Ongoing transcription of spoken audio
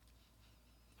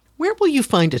Where will you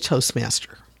find a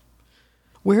Toastmaster?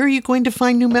 Where are you going to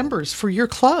find new members for your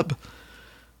club?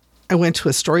 I went to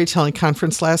a storytelling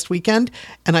conference last weekend,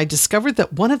 and I discovered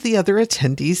that one of the other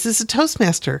attendees is a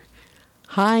Toastmaster.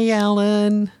 Hi,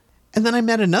 Alan. And then I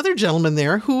met another gentleman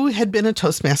there who had been a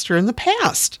Toastmaster in the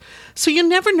past. So you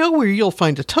never know where you'll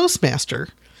find a Toastmaster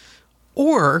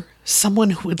or someone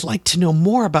who would like to know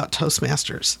more about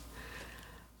Toastmasters.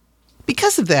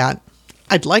 Because of that,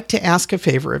 I'd like to ask a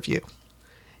favor of you.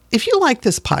 If you like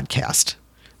this podcast,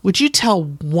 would you tell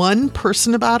one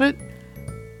person about it?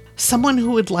 Someone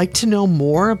who would like to know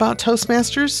more about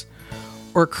Toastmasters?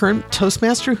 Or a current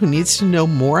Toastmaster who needs to know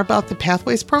more about the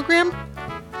Pathways program?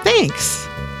 Thanks.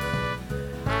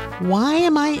 Why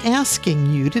am I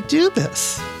asking you to do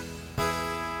this?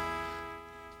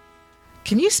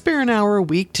 Can you spare an hour a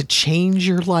week to change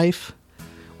your life?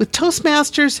 With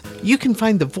Toastmasters, you can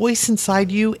find the voice inside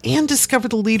you and discover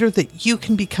the leader that you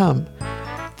can become.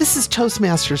 This is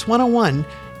Toastmasters 101,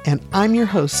 and I'm your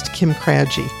host, Kim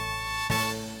Craggy.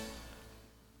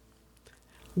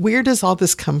 Where does all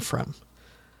this come from?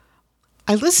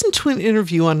 I listened to an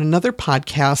interview on another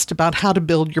podcast about how to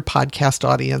build your podcast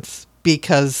audience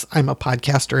because I'm a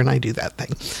podcaster and I do that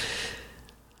thing.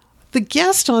 The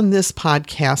guest on this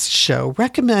podcast show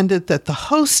recommended that the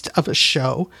host of a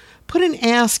show put an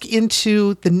ask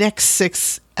into the next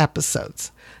 6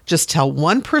 episodes. Just tell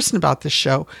one person about the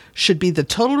show should be the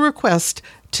total request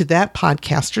to that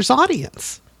podcaster's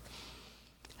audience.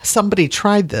 Somebody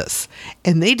tried this,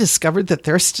 and they discovered that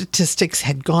their statistics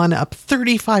had gone up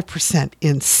 35%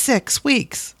 in 6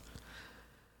 weeks.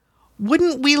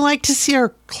 Wouldn't we like to see our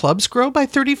clubs grow by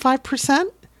 35%?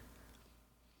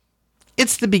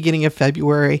 It's the beginning of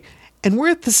February, and we're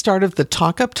at the start of the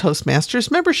Talk Up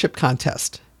Toastmasters membership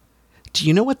contest. Do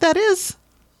you know what that is?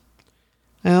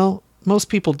 Well, most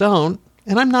people don't,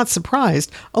 and I'm not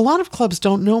surprised. A lot of clubs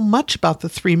don't know much about the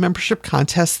 3 membership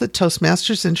contests that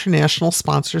Toastmasters International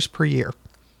sponsors per year.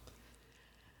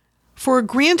 For a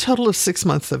grand total of 6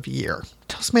 months of a year,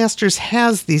 Toastmasters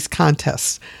has these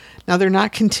contests. Now, they're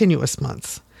not continuous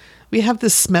months. We have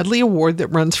this Smedley Award that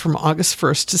runs from August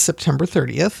 1st to September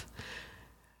 30th.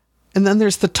 And then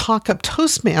there's the Talk Up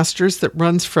Toastmasters that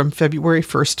runs from February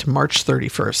 1st to March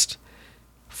 31st.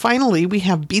 Finally, we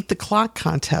have Beat the Clock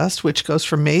contest, which goes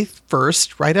from May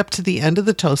 1st right up to the end of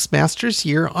the Toastmasters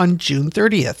year on June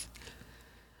 30th.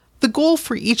 The goal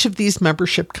for each of these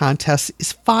membership contests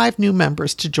is 5 new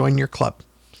members to join your club.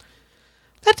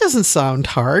 That doesn't sound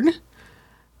hard,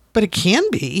 but it can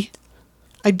be.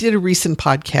 I did a recent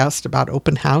podcast about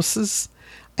open houses,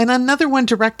 and another one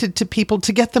directed to people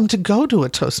to get them to go to a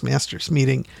Toastmasters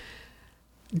meeting.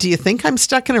 Do you think I'm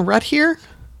stuck in a rut here?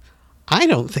 I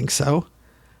don't think so.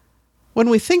 When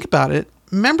we think about it,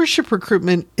 membership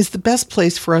recruitment is the best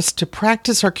place for us to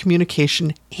practice our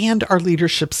communication and our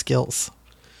leadership skills.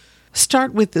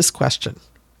 Start with this question.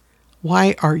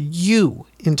 Why are you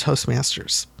in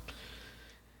Toastmasters?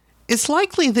 It's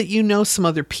likely that you know some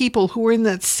other people who were in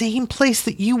that same place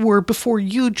that you were before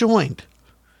you joined.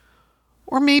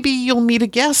 Or maybe you'll meet a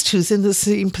guest who's in the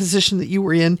same position that you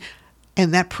were in,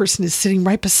 and that person is sitting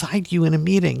right beside you in a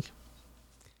meeting.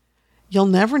 You'll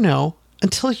never know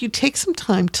until you take some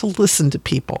time to listen to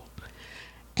people,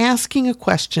 asking a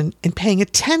question and paying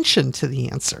attention to the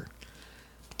answer,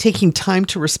 taking time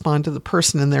to respond to the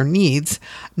person and their needs,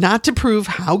 not to prove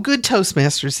how good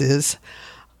Toastmasters is.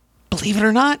 Believe it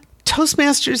or not,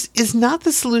 Toastmasters is not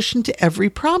the solution to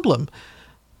every problem,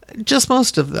 just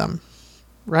most of them,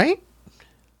 right?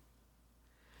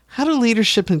 How do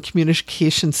leadership and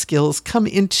communication skills come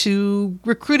into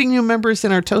recruiting new members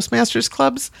in our Toastmasters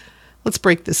clubs? Let's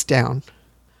break this down.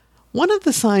 One of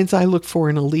the signs I look for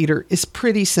in a leader is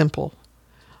pretty simple.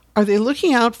 Are they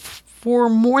looking out for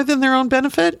more than their own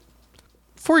benefit?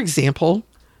 For example,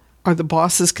 are the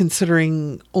bosses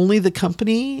considering only the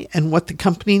company and what the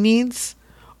company needs?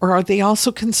 Or are they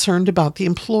also concerned about the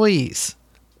employees?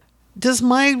 Does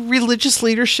my religious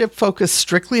leadership focus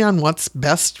strictly on what's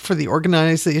best for the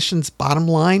organization's bottom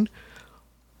line?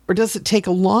 Or does it take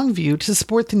a long view to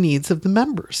support the needs of the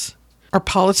members? Are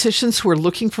politicians who are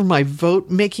looking for my vote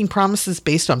making promises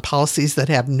based on policies that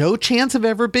have no chance of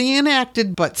ever being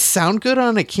enacted but sound good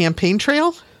on a campaign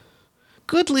trail?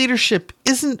 Good leadership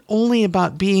isn't only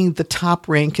about being the top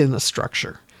rank in the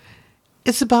structure.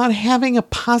 It's about having a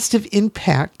positive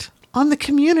impact on the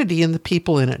community and the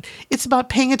people in it. It's about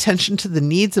paying attention to the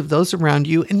needs of those around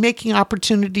you and making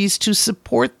opportunities to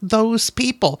support those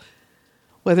people,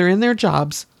 whether in their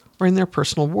jobs or in their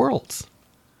personal worlds.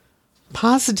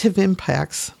 Positive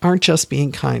impacts aren't just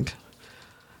being kind.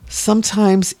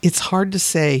 Sometimes it's hard to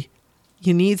say,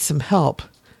 you need some help,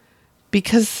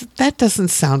 because that doesn't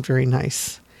sound very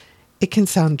nice. It can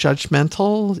sound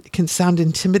judgmental, it can sound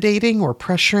intimidating or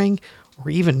pressuring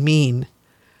or even mean.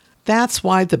 That's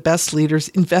why the best leaders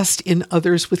invest in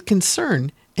others with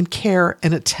concern and care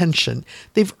and attention.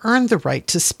 They've earned the right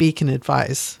to speak and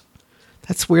advise.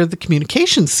 That's where the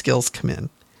communication skills come in.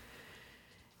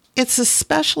 It's a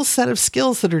special set of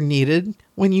skills that are needed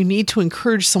when you need to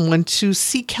encourage someone to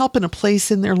seek help in a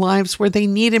place in their lives where they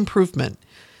need improvement.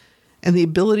 And the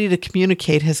ability to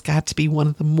communicate has got to be one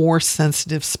of the more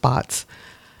sensitive spots.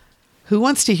 Who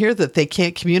wants to hear that they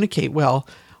can't communicate well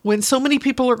when so many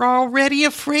people are already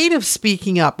afraid of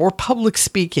speaking up or public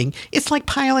speaking? It's like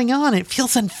piling on. It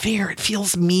feels unfair. It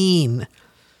feels mean.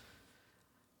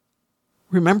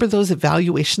 Remember those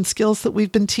evaluation skills that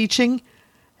we've been teaching?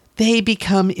 They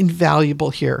become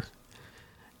invaluable here.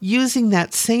 Using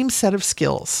that same set of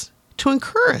skills to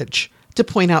encourage, to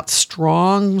point out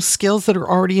strong skills that are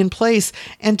already in place,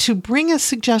 and to bring a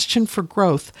suggestion for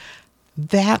growth.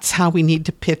 That's how we need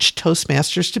to pitch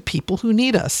Toastmasters to people who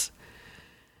need us.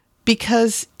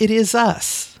 Because it is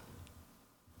us.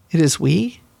 It is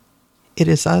we. It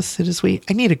is us. It is we.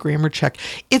 I need a grammar check.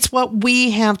 It's what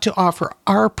we have to offer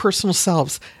our personal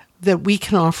selves that we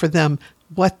can offer them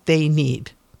what they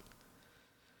need.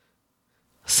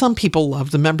 Some people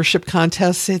love the membership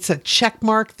contests. It's a check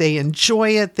mark. They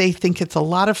enjoy it. They think it's a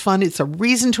lot of fun. It's a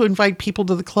reason to invite people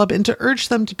to the club and to urge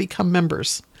them to become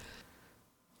members.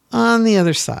 On the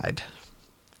other side,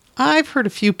 I've heard a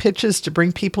few pitches to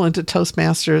bring people into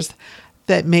Toastmasters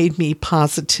that made me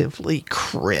positively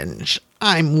cringe.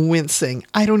 I'm wincing.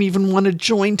 I don't even want to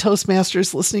join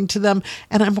Toastmasters listening to them,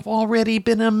 and I've already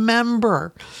been a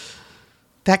member.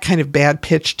 That kind of bad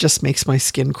pitch just makes my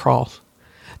skin crawl.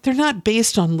 They're not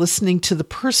based on listening to the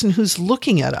person who's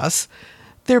looking at us.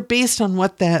 They're based on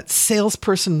what that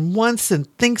salesperson wants and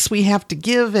thinks we have to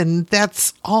give, and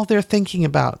that's all they're thinking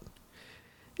about.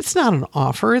 It's not an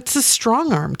offer. It's a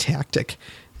strong-arm tactic,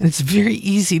 and it's very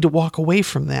easy to walk away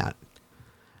from that.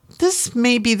 This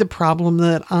may be the problem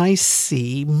that I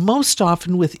see most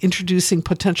often with introducing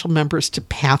potential members to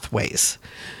pathways.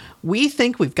 We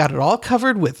think we've got it all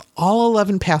covered with all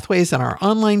 11 pathways in our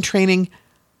online training,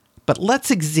 but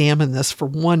let's examine this for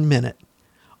 1 minute.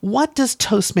 What does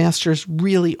Toastmasters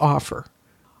really offer?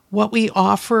 What we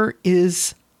offer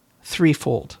is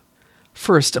threefold.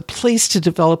 First, a place to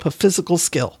develop a physical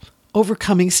skill.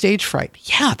 Overcoming stage fright.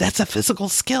 Yeah, that's a physical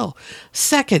skill.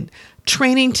 Second,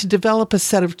 training to develop a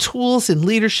set of tools in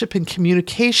leadership and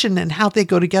communication and how they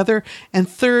go together. And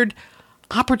third,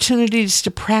 opportunities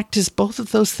to practice both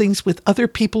of those things with other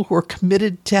people who are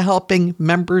committed to helping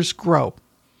members grow.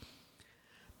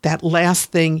 That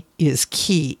last thing is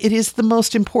key. It is the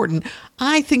most important.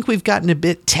 I think we've gotten a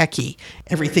bit techie.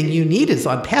 Everything you need is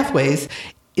on Pathways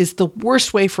is the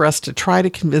worst way for us to try to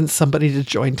convince somebody to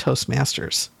join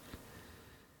Toastmasters.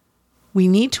 We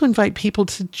need to invite people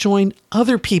to join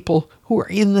other people who are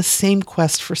in the same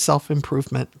quest for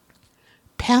self-improvement.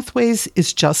 Pathways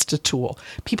is just a tool.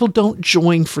 People don't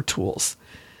join for tools.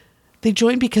 They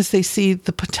join because they see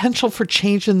the potential for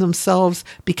change in themselves,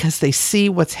 because they see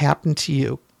what's happened to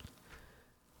you.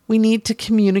 We need to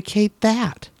communicate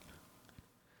that.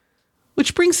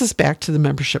 Which brings us back to the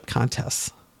membership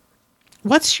contests.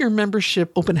 What's your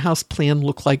membership open house plan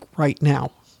look like right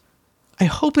now? I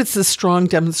hope it's a strong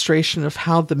demonstration of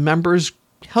how the members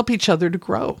help each other to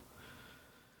grow.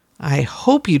 I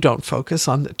hope you don't focus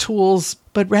on the tools,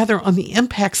 but rather on the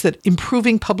impacts that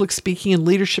improving public speaking and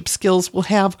leadership skills will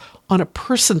have on a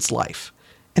person's life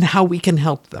and how we can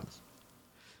help them.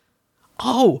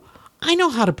 Oh, I know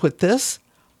how to put this.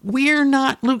 We're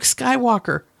not Luke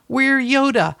Skywalker. We're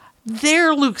Yoda.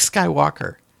 They're Luke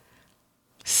Skywalker.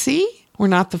 See? We're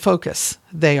not the focus.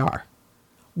 They are.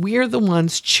 We're the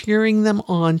ones cheering them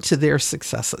on to their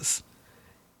successes.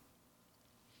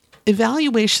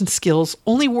 Evaluation skills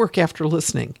only work after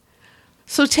listening.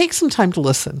 So take some time to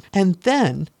listen and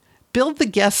then build the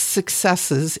guest's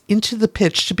successes into the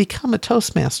pitch to become a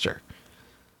Toastmaster.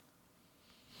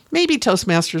 Maybe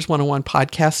Toastmasters 101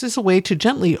 podcast is a way to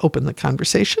gently open the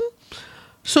conversation,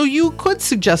 so you could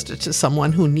suggest it to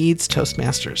someone who needs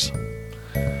Toastmasters.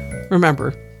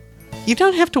 Remember, you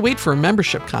don't have to wait for a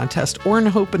membership contest or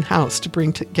an open house to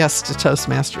bring guests to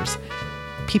Toastmasters.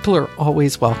 People are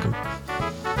always welcome.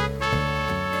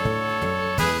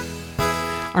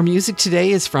 Our music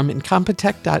today is from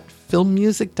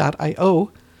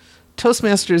incompetech.filmmusic.io.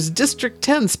 Toastmasters District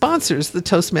 10 sponsors the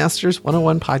Toastmasters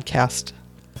 101 podcast.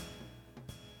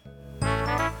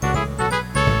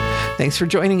 Thanks for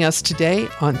joining us today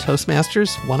on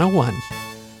Toastmasters 101.